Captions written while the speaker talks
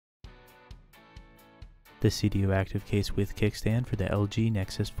The Seidio Active Case with kickstand for the LG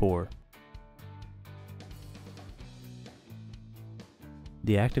Nexus 4.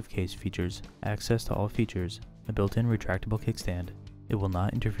 The Active Case features access to all features, a built-in retractable kickstand. It will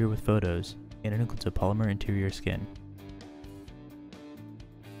not interfere with photos, and it includes a polymer interior skin.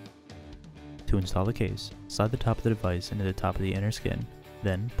 To install the case, slide the top of the device into the top of the inner skin,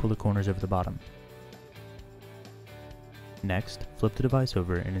 then pull the corners over the bottom. Next, flip the device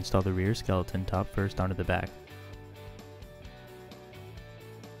over and install the rear skeleton top first onto the back.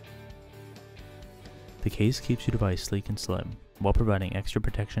 The case keeps your device sleek and slim, while providing extra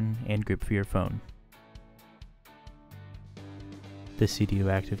protection and grip for your phone. The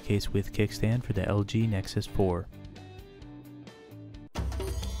Seidio Active Case with kickstand for the LG Nexus 4.